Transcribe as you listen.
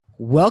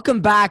Welcome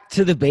back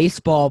to the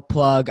Baseball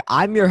Plug.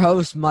 I'm your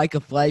host,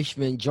 Micah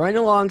Fleischman. Join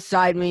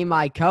alongside me,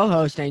 my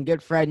co-host and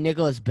good friend,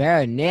 Nicholas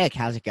Barra. Nick,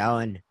 how's it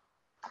going?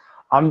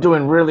 I'm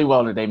doing really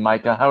well today,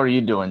 Micah. How are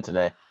you doing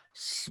today?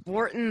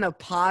 Sporting the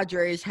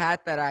Padres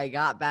hat that I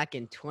got back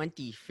in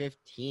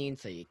 2015,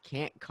 so you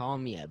can't call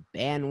me a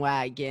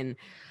bandwagon.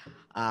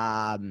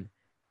 I'm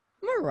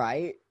all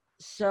right.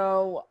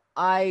 So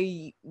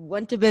I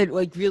went to bed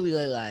really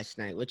late last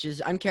night, which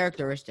is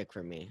uncharacteristic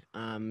for me.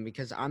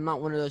 Because I'm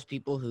not one of those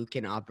people who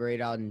can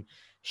operate on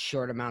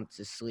short amounts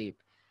of sleep.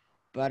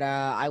 But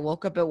I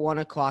woke up at 1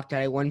 o'clock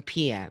today, 1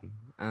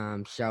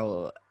 p.m.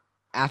 So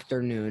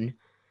afternoon.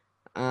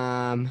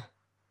 Um,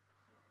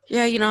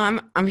 yeah,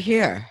 I'm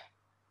here.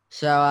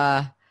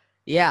 So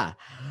yeah.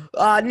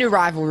 New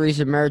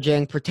rivalries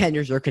emerging,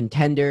 pretenders or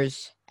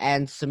contenders,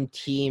 and some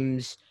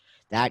teams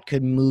that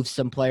could move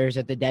some players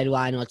at the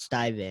deadline. Let's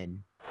dive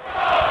in.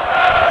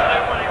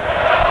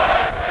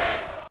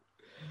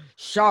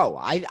 So,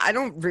 I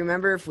don't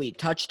remember if we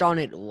touched on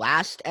it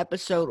last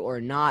episode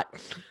or not,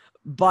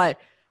 but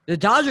the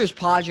Dodgers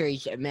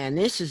Padres, man,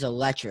 this is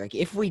electric.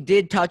 If we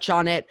did touch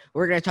on it,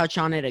 we're going to touch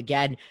on it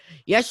again.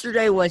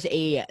 Yesterday was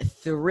a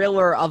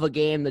thriller of a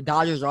game. The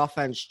Dodgers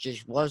offense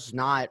just was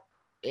not,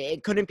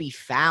 it couldn't be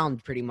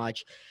found pretty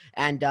much.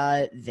 And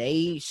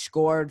they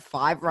scored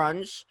 5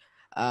 runs,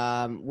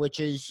 which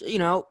is,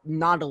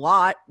 not a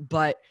lot,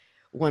 but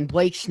when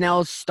Blake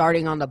Snell's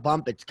starting on the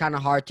bump, it's kind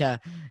of hard to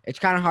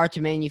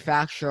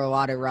manufacture a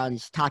lot of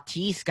runs.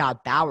 Tatis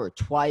got Bauer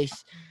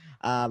twice.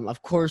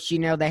 Of course,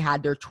 they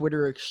had their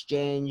Twitter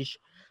exchange.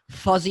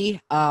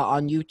 Fuzzy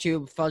on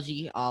YouTube.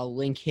 Fuzzy, I'll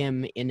link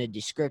him in the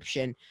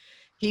description.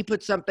 He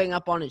put something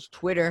up on his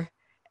Twitter.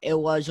 It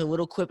was a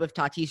little clip of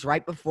Tatis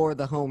right before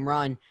the home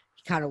run.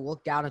 He kind of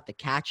looked down at the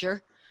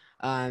catcher,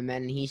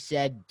 and he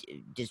said,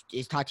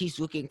 is Tatis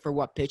looking for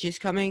what pitch is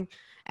coming?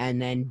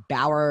 And then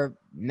Bauer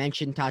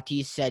mentioned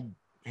Tatis said,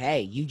 hey,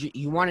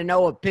 you want to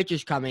know what pitch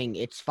is coming,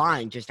 it's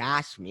fine. Just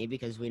ask me,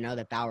 because we know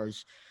that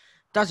Bauer's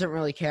doesn't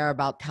really care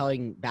about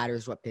telling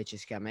batters what pitch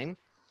is coming.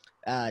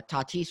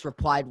 Tatis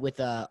replied with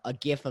a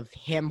gif of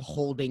him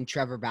holding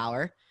Trevor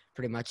Bauer,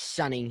 pretty much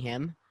sunning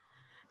him.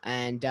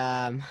 And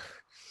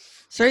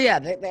so yeah,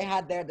 they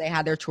had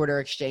their Twitter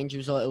exchange.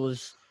 It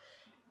was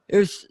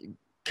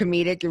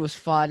comedic. It was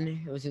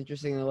fun. It was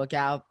interesting to look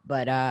out.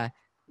 But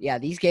yeah,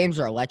 these games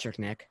are electric,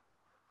 Nick.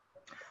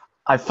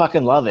 I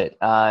fucking love it.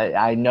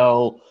 I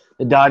know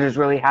the Dodgers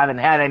really haven't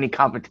had any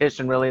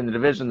competition really in the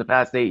division the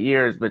past 8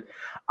 years, but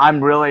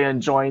I'm really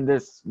enjoying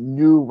this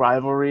new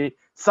rivalry.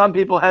 Some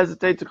people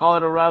hesitate to call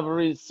it a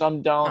rivalry.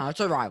 Some don't. No, it's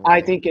a rivalry. I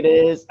think it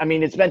is. I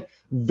mean, it's been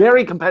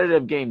very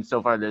competitive games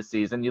so far this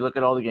season. You look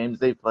at all the games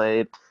they've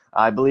played.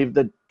 I believe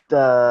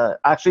that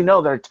actually,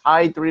 no, they're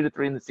tied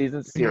 3-3 in the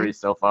season series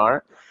so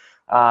far.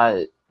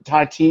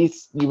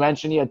 Tatis, you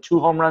mentioned he had 2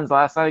 home runs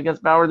last night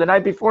against Bauer. The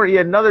night before, he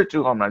had another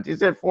 2 home runs.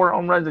 He's had 4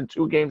 home runs in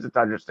 2 games at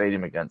Dodger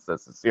Stadium against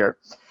us this year.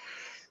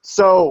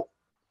 So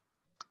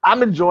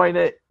I'm enjoying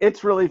it.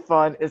 It's really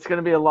fun. It's going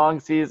to be a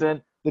long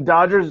season. The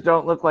Dodgers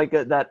don't look like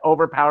that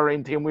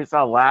overpowering team we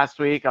saw last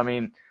week. I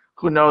mean,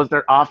 who knows?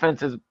 Their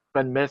offense has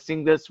been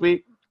missing this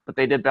week, but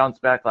they did bounce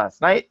back last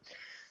night.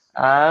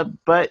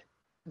 But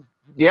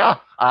yeah,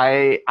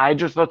 I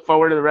just look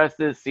forward to the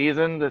rest of the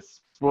season. This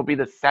will be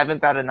the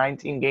 7th out of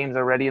 19 games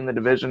already in the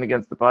division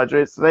against the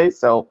Padres today.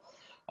 So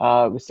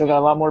we still got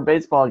a lot more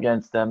baseball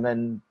against them,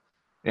 and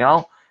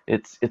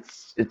it's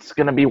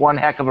going to be one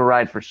heck of a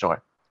ride for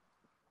sure.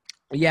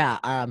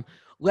 Yeah.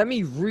 Let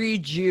me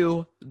read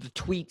you the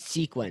tweet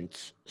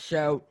sequence.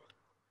 So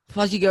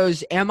Fuzzy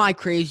goes, am I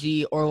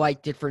crazy, or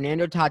did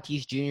Fernando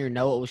Tatis Jr.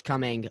 know what was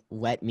coming?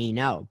 Let me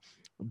know.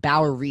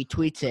 Bauer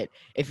retweets it.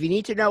 If you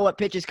need to know what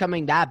pitch is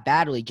coming that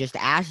badly, just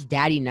ask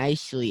Daddy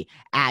nicely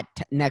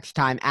next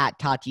time at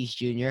Tatis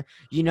Jr.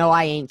 You know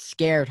I ain't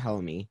scared,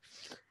 homie.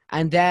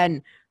 And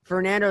then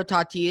Fernando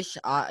Tatis,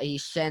 he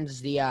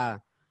sends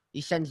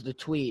the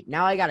tweet.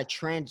 Now I gotta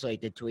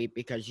translate the tweet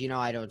because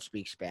I don't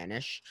speak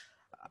Spanish.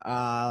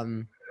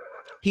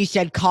 He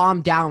said,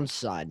 "Calm down,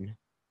 son."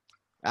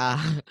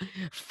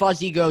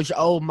 Fuzzy goes,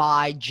 "Oh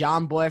my!"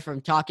 John Boy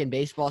from Talking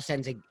Baseball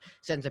sends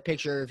a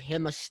picture of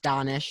him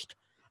astonished.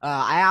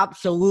 I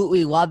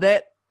absolutely love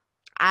it.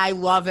 I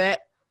love it.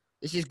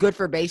 This is good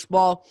for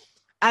baseball.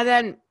 And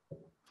then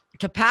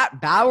to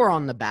pat Bauer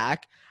on the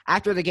back,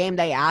 after the game,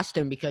 they asked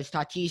him because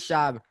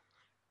Tatis'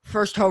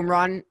 first home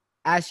run,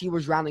 as he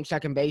was rounding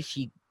second base,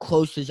 he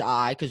closed his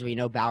eye because we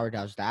know Bauer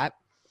does that.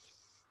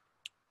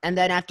 And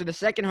then after the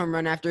second home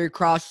run, after he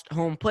crossed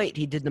home plate,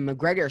 he did the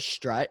McGregor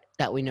strut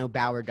that we know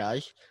Bauer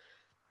does.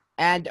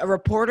 And a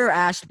reporter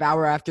asked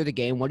Bauer after the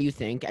game, what do you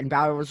think? And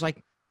Bauer was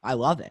like, I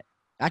love it.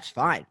 That's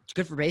fine. It's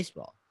good for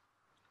baseball.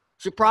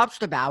 So props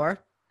to Bauer.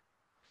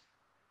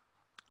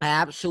 I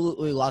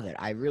absolutely love it.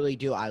 I really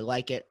do. I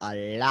like it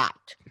a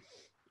lot.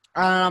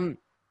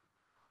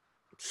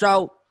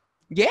 So,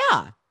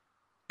 yeah.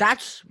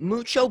 That's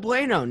mucho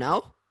bueno,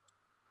 no?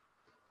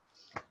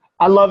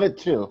 I love it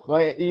too.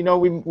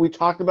 We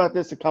talked about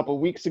this a couple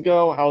weeks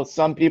ago, how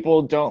some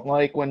people don't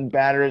like when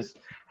batters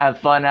have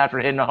fun after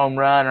hitting a home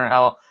run or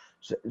how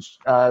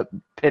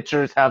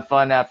pitchers have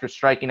fun after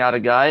striking out a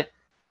guy.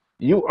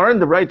 You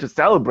earned the right to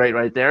celebrate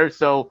right there.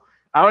 So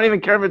I don't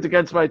even care if it's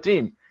against my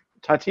team.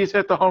 Tatis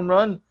hit the home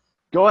run.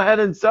 Go ahead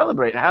and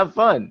celebrate. Have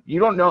fun. You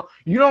don't know.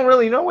 You don't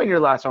really know when your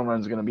last home run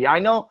is going to be. I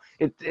know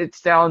it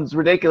sounds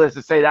ridiculous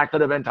to say that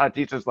could have been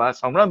Tatis's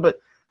last home run, but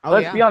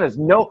let's be honest.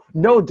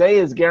 No day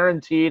is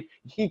guaranteed.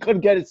 He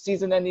could get a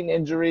season-ending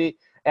injury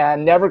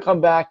and never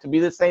come back to be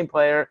the same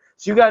player.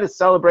 So you got to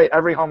celebrate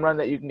every home run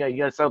that you can get. You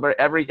got to celebrate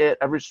every hit,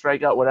 every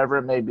strikeout, whatever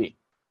it may be.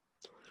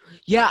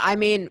 Yeah, I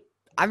mean,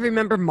 I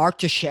remember Mark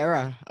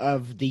Teixeira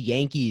of the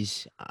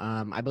Yankees.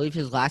 I believe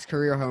his last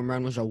career home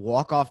run was a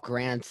walk-off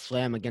grand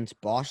slam against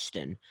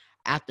Boston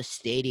at the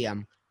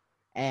stadium,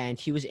 and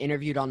he was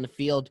interviewed on the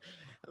field.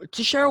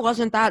 Teixeira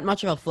wasn't that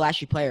much of a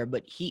flashy player,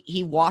 but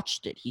he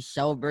watched it. He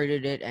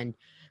celebrated it, and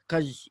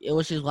because it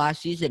was his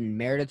last season,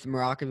 Meredith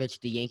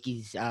Marakovich, the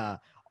Yankees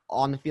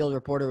on-the-field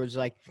reporter, was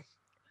like,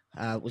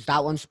 was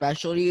that one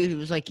special to you? He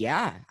was like,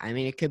 yeah. I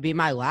mean, it could be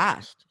my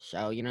last.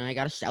 So, I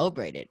got to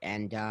celebrate it.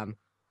 And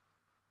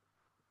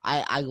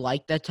I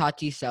like that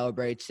Tatis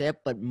celebrates it,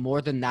 but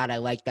more than that, I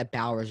like that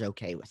Bauer's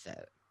okay with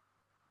it.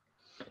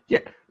 Yeah,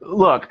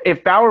 look,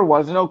 if Bauer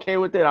wasn't okay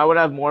with it, I would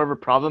have more of a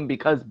problem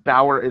because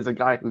Bauer is a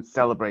guy who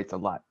celebrates a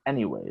lot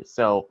anyway.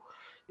 So,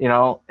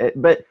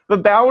 but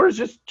Bauer's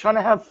just trying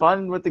to have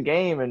fun with the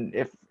game, and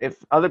if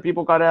other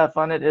people got to have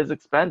fun at his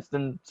expense,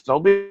 then so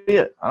be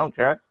it. I don't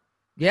care.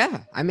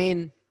 Yeah, I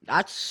mean,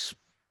 it's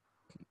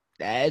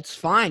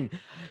fine.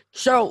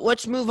 So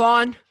let's move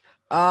on.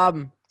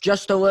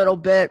 Just a little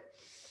bit.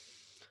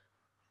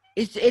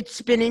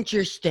 It's been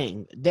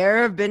interesting.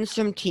 There have been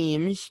some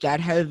teams that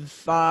have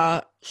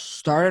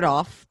started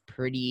off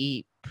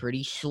pretty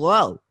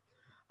slow.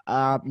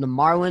 The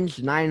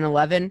Marlins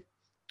 9-11,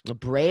 the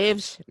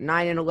Braves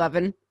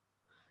 9-11,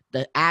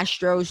 the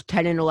Astros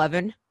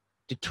 10-11,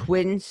 the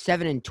Twins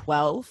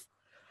 7-12.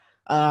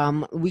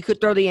 We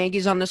could throw the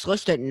Yankees on this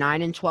list at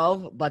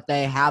 9-12, but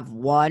they have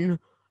won.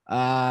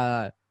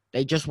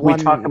 They just won.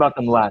 We talked about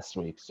them last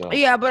week, so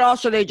yeah, but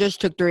also they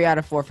just took 3 out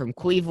of 4 from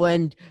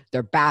Cleveland.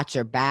 Their bats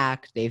are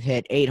back. They've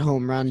hit 8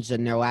 home runs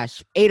in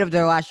eight of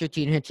their last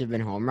 15 hits have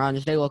been home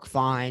runs. They look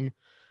fine.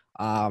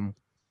 So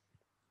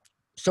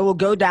we'll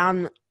go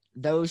down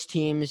those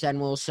teams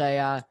and we'll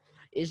say,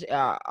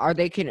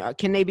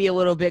 can they be a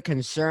little bit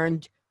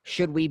concerned?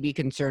 Should we be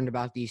concerned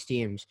about these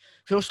teams?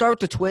 So we'll start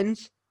with the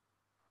Twins.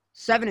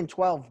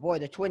 7-12. Boy,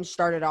 the Twins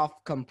started off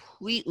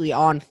completely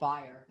on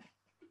fire.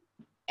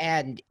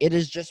 And it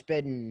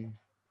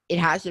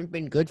hasn't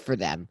been good for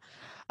them.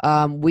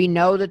 We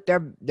know that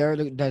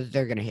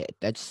they're gonna hit.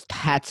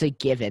 That's a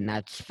given.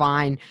 That's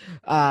fine.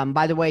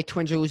 By the way,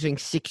 Twins are losing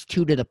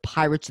 6-2 to the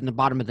Pirates in the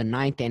bottom of the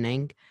 9th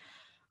inning.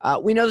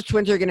 We know the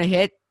Twins are gonna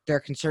hit. Their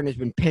concern has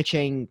been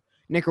pitching.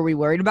 Nick, are we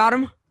worried about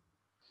them?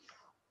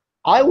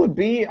 I would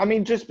be. I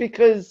mean, just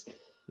because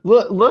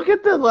look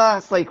at the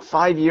last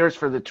 5 years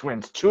for the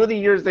Twins. 2 of the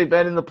years they've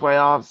been in the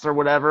playoffs or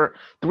whatever.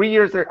 3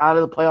 years they're out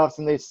of the playoffs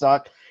and they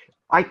suck.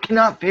 I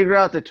cannot figure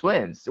out the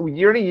Twins.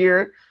 Year to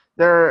year,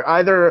 they're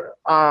either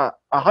a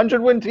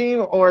 100-win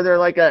team or they're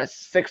like a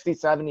 60,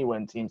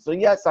 70-win team. So,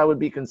 yes, I would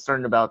be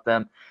concerned about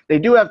them. They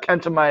do have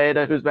Kenta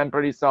Maeda, who's been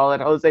pretty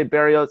solid. Jose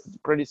Barrios is a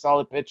pretty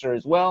solid pitcher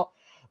as well.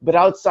 But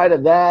outside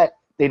of that,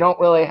 they don't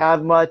really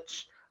have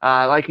much.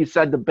 Like you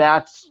said, the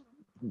bats,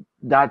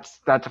 that's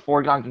a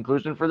foregone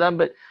conclusion for them.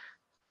 But,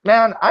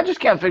 man, I just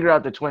can't figure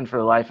out the Twins for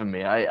the life of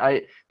me.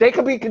 They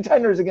could be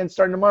contenders against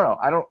starting tomorrow.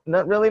 I don't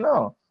really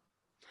know.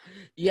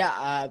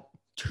 Yeah,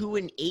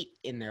 2-8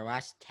 in their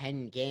last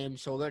 10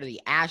 games. So we'll go to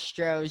the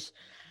Astros.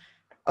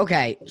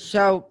 Okay,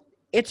 so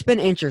it's been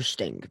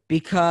interesting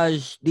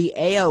because the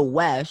AL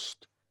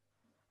West,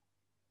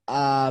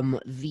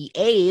 the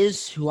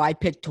A's, who I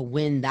picked to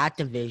win that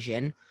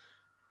division,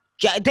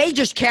 they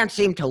just can't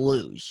seem to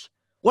lose.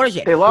 What is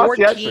it? They lost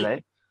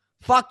yesterday.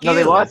 Fuck you. No,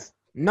 they lost.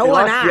 No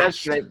one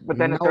asked. Yesterday, but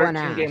then a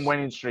 13-game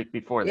winning streak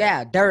before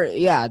that.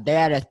 Yeah, they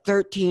had a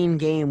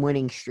 13-game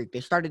winning streak.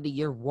 They started the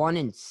year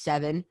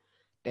 1-7.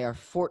 They are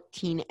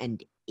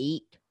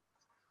 14-8,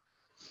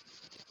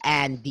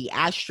 and the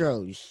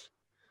Astros,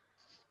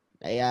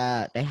 they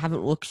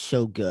haven't looked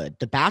so good.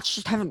 The bats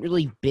just haven't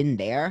really been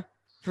there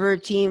for a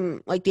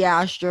team like the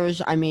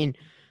Astros. I mean,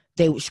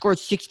 they scored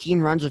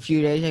 16 runs a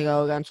few days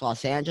ago against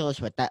Los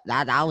Angeles, but that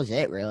was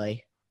it,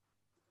 really.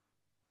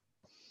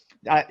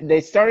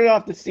 They started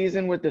off the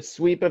season with the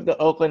sweep of the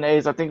Oakland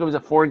A's. I think it was a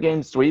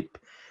 4-game sweep,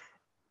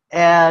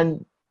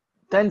 and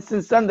then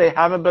since then they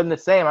haven't been the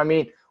same. I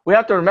mean, we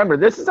have to remember,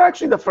 this is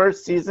actually the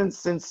first season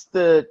since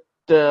the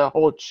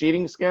whole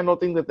cheating scandal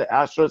thing that the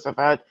Astros have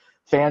had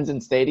fans in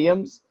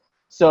stadiums.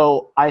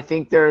 So I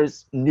think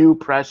there's new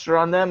pressure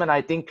on them. And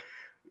I think,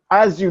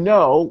 as you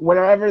know,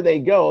 wherever they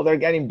go, they're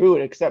getting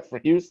booed except for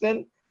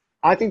Houston.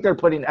 I think they're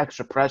putting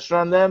extra pressure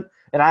on them,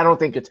 and I don't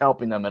think it's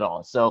helping them at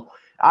all. So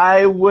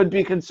I would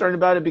be concerned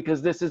about it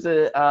because this is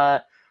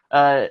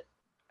an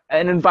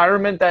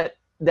environment that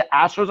the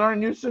Astros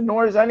aren't used to,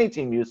 nor is any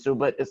team used to,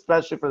 but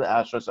especially for the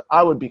Astros. So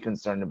I would be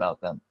concerned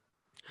about them.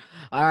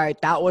 All right,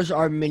 that was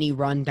our mini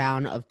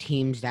rundown of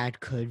teams that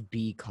could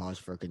be cause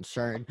for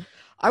concern.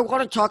 I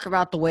want to talk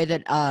about the way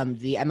that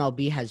the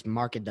MLB has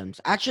marketed them.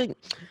 Actually,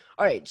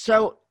 all right,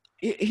 so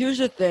here's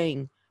the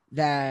thing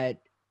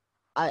that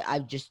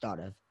I've just thought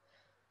of.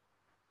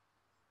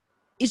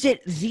 Is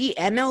it the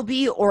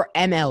MLB or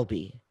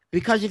MLB?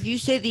 Because if you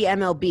say the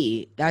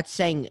MLB, that's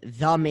saying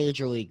the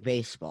Major League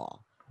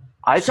Baseball.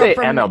 I So say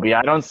for me, MLB.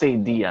 I don't say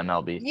the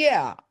MLB.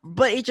 yeah,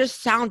 but it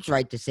just sounds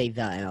right to say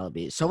the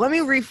MLB. So let me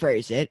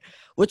rephrase it.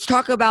 Let's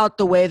talk about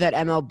the way that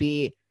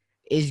MLB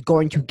is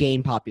going to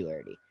gain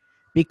popularity.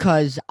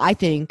 Because I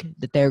think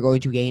that they're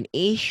going to gain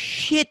a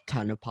shit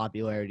ton of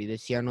popularity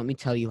this year, and let me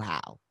tell you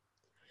how.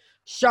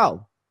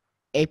 So,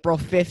 April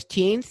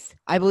 15th,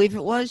 I believe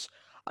it was,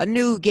 a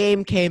new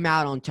game came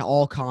out onto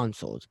all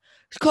consoles.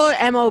 It's called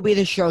MLB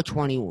The Show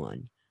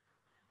 21.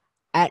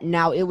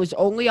 Now, it was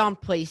only on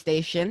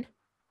PlayStation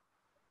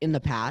in the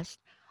past.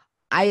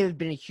 I have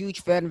been a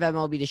huge fan of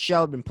MLB The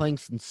Show. I've been playing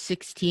since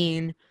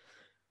 16.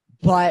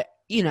 But,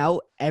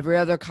 every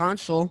other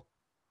console,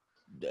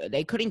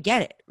 they couldn't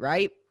get it,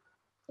 right?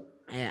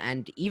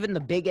 And even the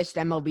biggest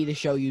MLB The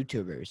Show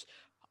YouTubers,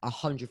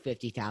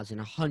 150,000,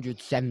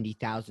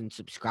 170,000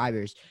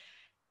 subscribers,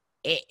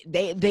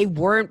 they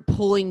weren't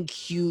pulling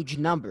huge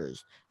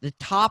numbers. The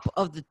top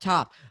of the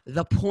top,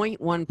 the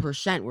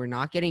 0.1%, were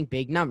not getting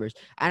big numbers.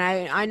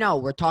 And I know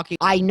we're talking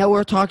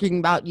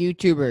about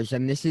YouTubers,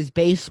 and this is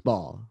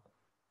baseball.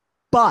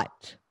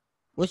 But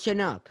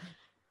listen up.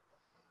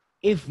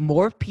 If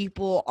more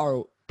people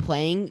are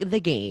playing the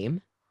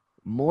game,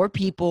 more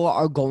people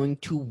are going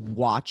to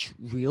watch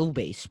real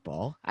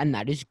baseball, and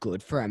that is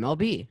good for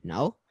MLB,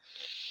 no?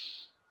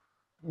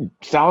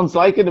 Sounds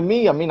like it to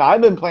me. I mean,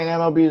 I've been playing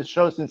MLB The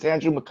Show since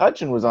Andrew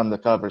McCutchen was on the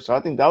cover, so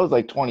I think that was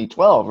like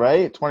 2012,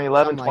 right?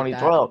 2011, Something like that.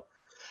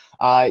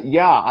 2012.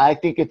 Yeah, I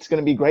think it's going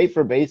to be great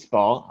for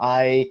baseball.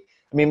 I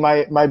mean,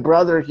 my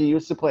brother, he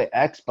used to play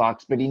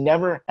Xbox, but he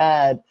never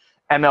had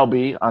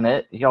MLB on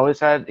it. He always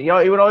had, he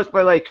would always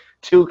play like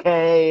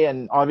 2K,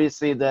 and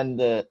obviously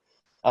then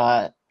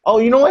oh,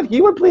 you know what?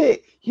 He would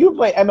play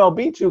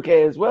MLB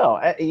 2K as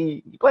well.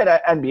 He played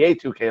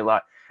NBA 2K a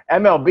lot.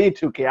 MLB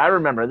 2K, I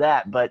remember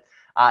that, but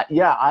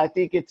yeah, I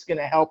think it's going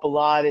to help a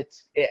lot.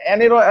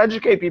 And it'll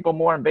educate people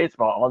more in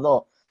baseball.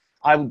 Although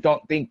I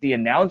don't think the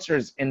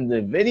announcers in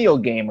the video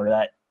game are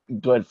that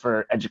good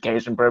for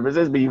education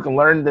purposes, but you can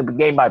learn the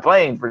game by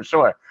playing for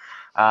sure.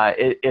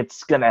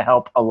 It's going to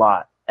help a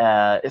lot,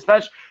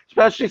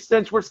 especially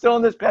since we're still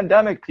in this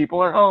pandemic. People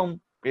are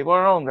home.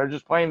 They're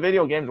just playing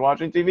video games,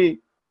 watching TV.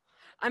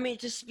 I mean,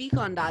 to speak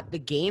on that, the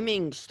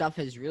gaming stuff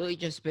has really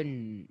just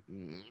been...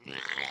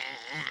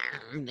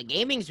 The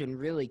gaming's been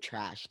really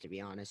trash, to be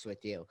honest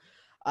with you.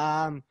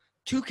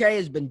 2K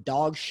has been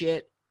dog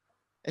shit.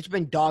 It's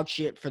been dog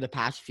shit for the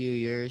past few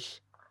years.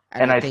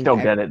 And I still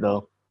get it,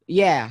 though.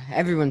 Yeah,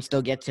 everyone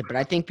still gets it, but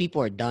I think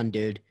people are done,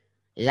 dude.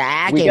 We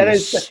gotta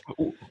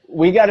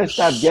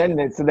stop getting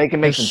it so they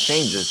can make some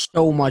changes.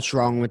 So much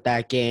wrong with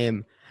that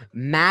game.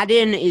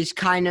 Madden is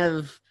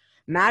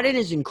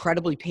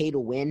incredibly pay to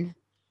win.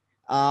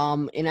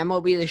 In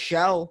MLB The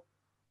Show,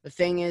 the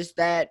thing is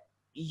that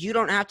you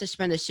don't have to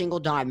spend a single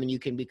dime and you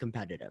can be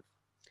competitive.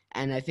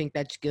 And I think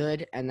that's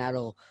good, and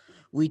that'll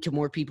lead to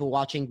more people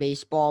watching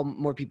baseball,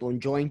 more people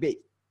enjoying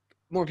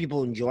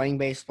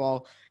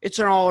baseball. It's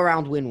an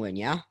all-around win-win,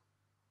 yeah?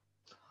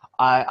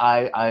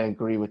 I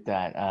agree with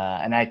that.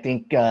 And I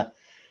think there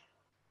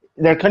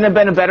couldn't have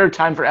been a better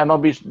time for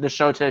MLB The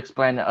Show to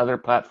expand to other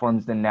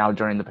platforms than now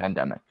during the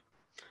pandemic.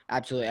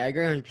 Absolutely. I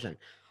agree 100%.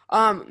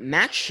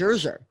 Max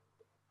Scherzer.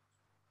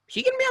 Is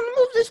he going to be on the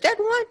move this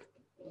deadline?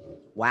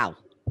 Wow.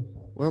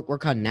 We're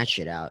cutting that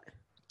shit out.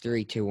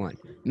 3, 2, 1.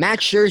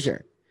 Max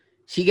Scherzer.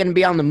 Is he going to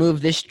be on the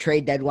move this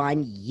trade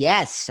deadline?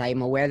 Yes. I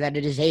am aware that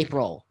it is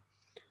April.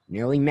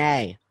 Nearly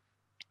May.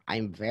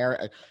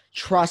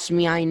 Trust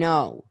me, I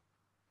know.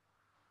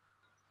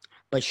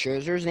 But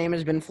Scherzer's name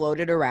has been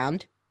floated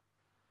around.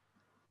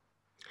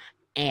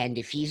 And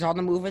if he's on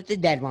the move at the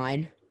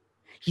deadline,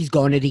 he's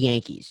going to the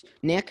Yankees.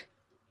 Nick?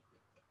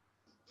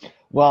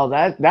 Well,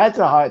 that's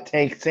a hot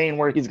take saying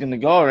where he's going to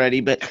go already,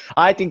 but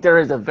I think there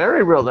is a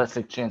very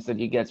realistic chance that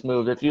he gets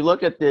moved. If you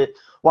look at the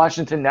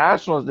Washington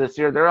Nationals this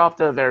year, they're off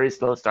to a very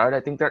slow start.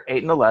 I think they're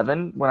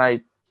 8-11 when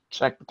I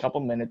checked a couple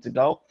minutes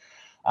ago.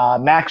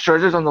 Max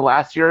Scherzer's on the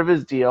last year of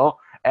his deal,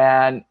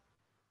 and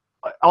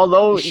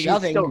although he's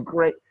still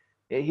great,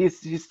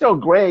 he's still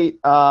great.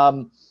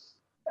 And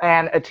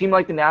a team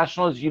like the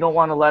Nationals, you don't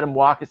want to let him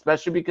walk,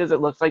 especially because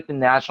it looks like the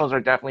Nationals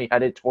are definitely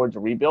headed towards a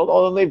rebuild,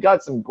 although they've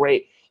got some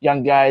great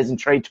young guys and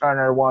Trey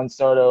Turner, Juan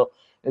Soto,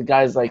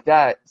 guys like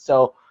that.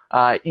 So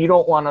you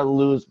don't want to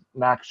lose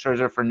Max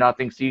Scherzer for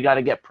nothing. So you got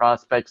to get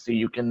prospects so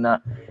you can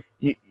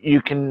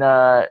you can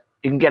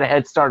get a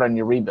head start on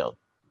your rebuild.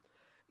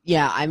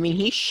 Yeah, I mean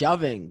he's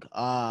shoving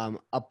a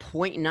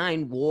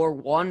 .9 WAR,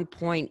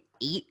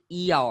 1.8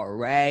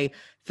 ERA,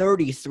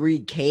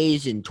 33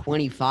 Ks in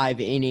 25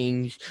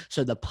 innings.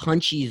 So the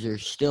punchies are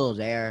still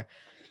there.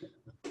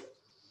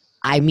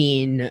 I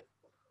mean,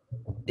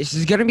 this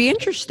is going to be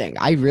interesting.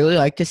 I really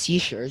like to see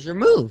Scherzer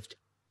moved.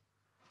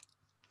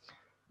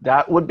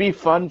 That would be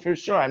fun for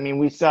sure. I mean,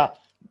 we saw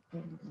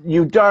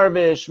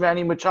Darvish,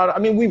 Manny Machado. I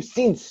mean, we've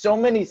seen so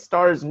many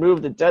stars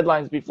move the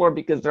deadlines before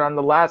because they're on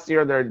the last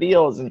year of their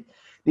deals, and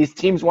these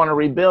teams want to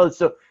rebuild.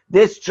 So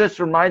this just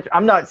reminds –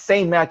 I'm not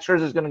saying Max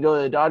Scherzer is going to go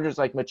to the Dodgers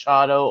like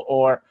Machado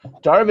or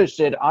Darvish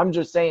did. I'm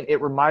just saying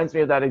it reminds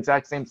me of that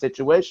exact same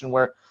situation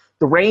where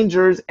the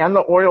Rangers and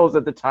the Orioles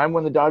at the time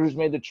when the Dodgers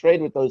made the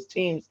trade with those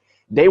teams,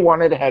 they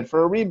wanted to head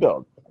for a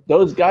rebuild.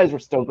 Those guys were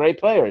still great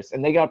players,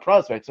 and they got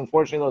prospects.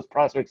 Unfortunately, those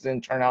prospects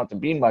didn't turn out to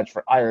be much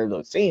for either of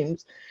those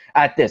teams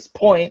at this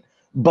point,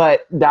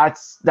 but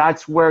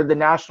that's where the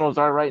Nationals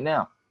are right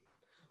now.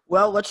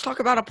 Well, let's talk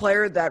about a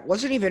player that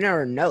wasn't even in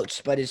our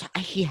notes, but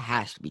he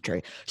has to be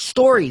traded.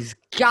 Story's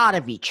got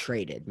to be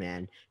traded,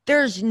 man.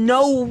 There's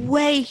no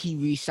way he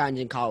re-signs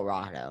in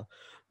Colorado.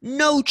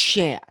 No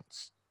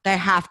chance. They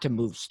have to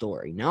move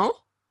Story, no?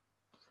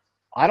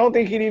 I don't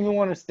think he'd even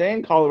want to stay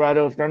in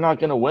Colorado if they're not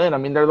going to win. I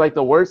mean, they're like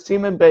the worst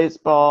team in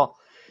baseball.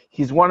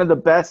 He's one of the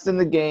best in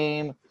the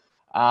game.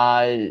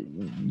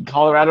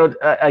 Colorado,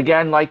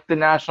 again, like the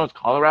Nationals,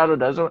 Colorado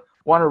doesn't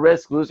want to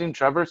risk losing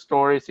Trevor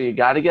Story, so you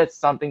got to get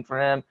something for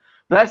him.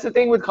 But that's the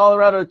thing with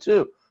Colorado,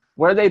 too.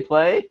 Where they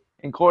play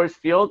in Coors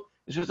Field,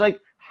 it's just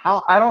like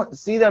how I don't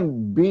see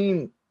them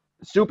being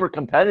super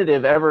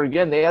competitive ever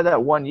again. They had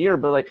that 1 year,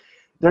 but like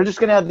they're just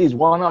going to have these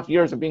one-off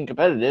years of being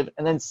competitive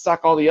and then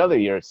suck all the other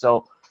years.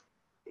 So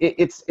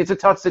it's a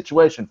tough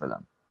situation for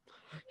them.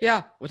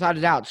 Yeah, without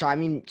a doubt. So, I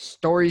mean,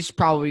 Story's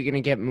probably going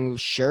to get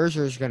moved.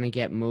 Scherzer's going to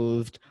get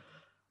moved,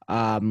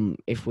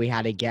 if we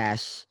had to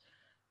guess.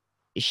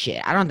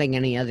 Shit, I don't think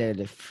any other of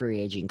the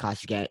free agent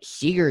classes get.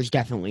 Seager's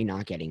definitely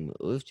not getting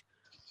moved.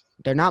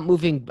 They're not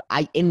moving.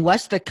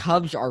 Unless the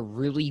Cubs are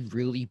really,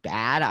 really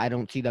bad, I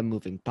don't see them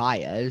moving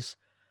Baez.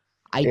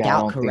 I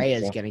doubt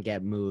Correa's going to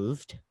get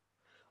moved.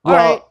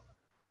 Well,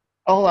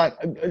 hold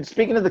on.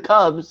 Speaking of the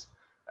Cubs,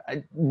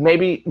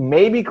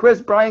 maybe Chris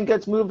Bryant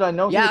gets moved. I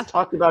know he's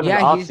talked about in the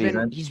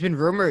offseason. He's been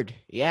rumored.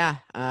 Yeah.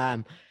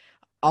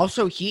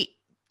 Also, he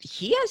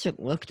hasn't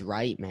looked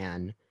right,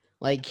 man.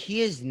 Like,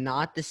 he is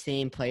not the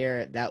same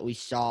player that we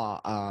saw,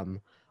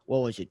 what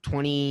was it,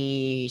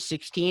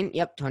 2016?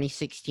 Yep,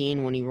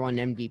 2016 when he won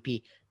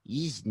MVP.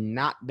 He's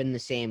not been the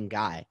same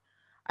guy.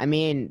 I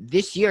mean,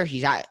 this year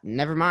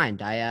never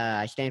mind.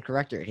 I stand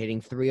corrected. Hitting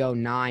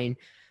 .309,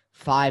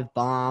 5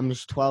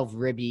 bombs, 12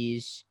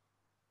 ribbies,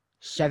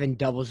 7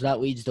 doubles. That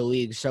leads the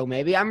league. So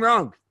maybe I'm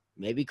wrong.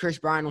 Maybe Chris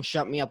Bryant will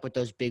shut me up with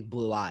those big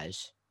blue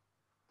eyes.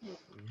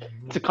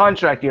 It's a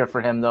contract year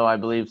for him, though, I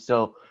believe.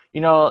 So,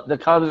 the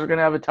Cubs are going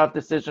to have a tough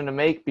decision to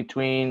make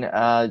between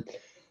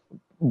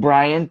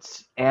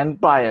Bryant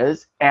and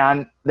Baez,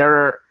 and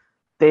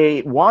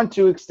they want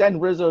to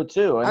extend Rizzo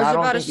too. And I was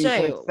about to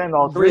say, extend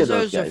all three Rizzo's of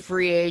those guys. A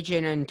free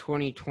agent in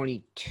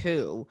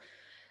 2022,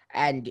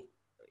 and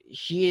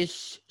he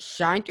is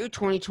signed through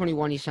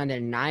 2021. He signed a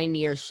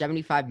 9-year,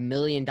 $75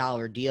 million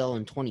deal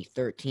in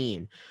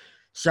 2013.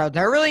 So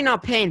they're really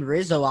not paying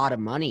Rizzo a lot of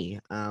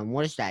money.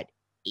 What is that?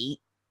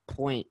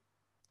 8.5,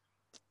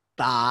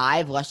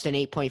 less than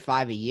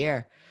 8.5 a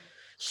year.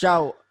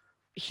 So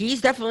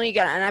he's definitely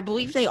got, and I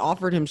believe they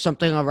offered him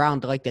something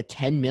around like the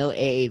 10 mil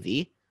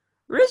AAV.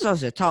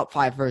 Rizzo's a top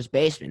 5 first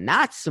baseman.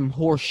 That's some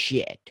horse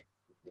shit.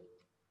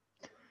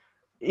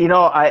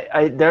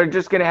 They're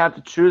just going to have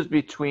to choose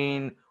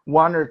between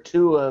one or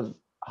two of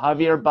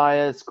Javier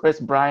Baez, Chris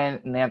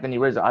Bryant, and Anthony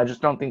Rizzo. I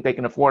just don't think they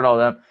can afford all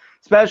of them,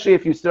 especially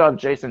if you still have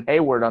Jason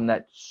Hayward on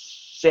that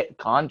shit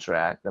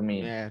contract. I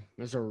mean, yeah,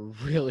 it was a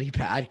really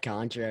bad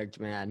contract,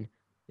 man.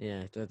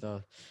 Yeah,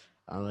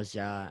 I was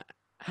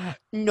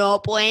no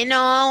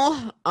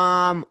bueno.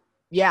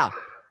 Yeah.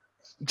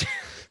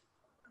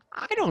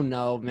 I don't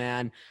know,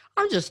 man.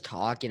 I'm just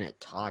talking at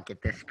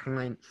this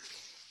point.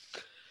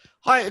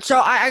 All right, so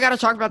I got to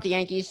talk about the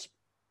Yankees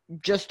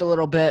just a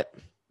little bit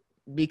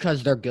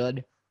because they're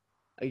good.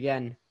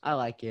 Again, I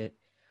like it.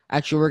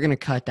 Actually, we're going to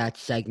cut that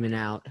segment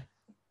out.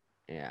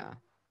 Yeah.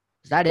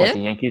 Is that it?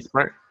 The Yankees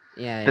part?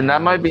 Yeah. Then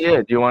that might be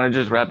it. Do you want to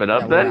just wrap it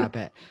up then? We'll wrap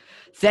it.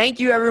 Thank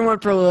you, everyone,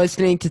 for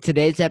listening to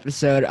today's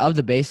episode of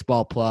The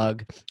Baseball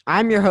Plug.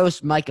 I'm your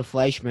host, Micah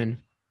Fleischman.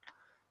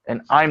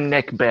 And I'm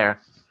Nick Bear.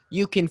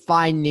 You can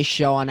find this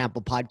show on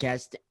Apple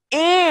Podcasts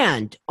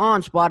and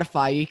on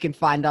Spotify. You can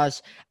find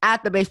us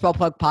at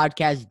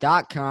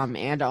thebaseballplugpodcast.com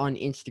and on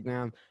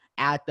Instagram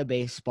at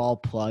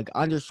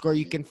thebaseballplug_.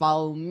 You can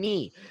follow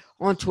me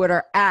on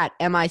Twitter at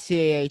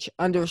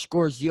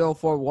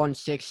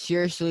MICAH_0416.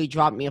 Seriously,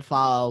 drop me a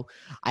follow.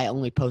 I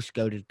only post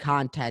goated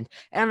content.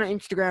 And on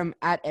Instagram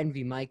at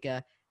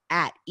EnvyMicah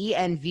at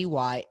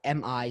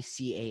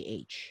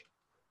ENVYMICAH.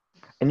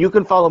 And you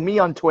can follow me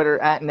on Twitter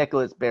at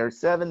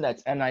NicholasBear7.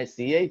 That's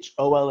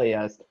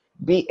NicholasBaer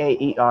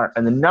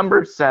and the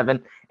number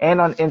 7. And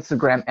on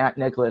Instagram at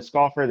Nicholas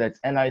Golfer. That's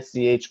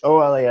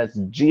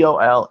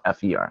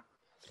NicholasGolfer.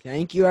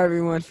 Thank you,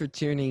 everyone, for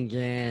tuning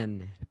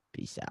in.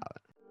 Peace out.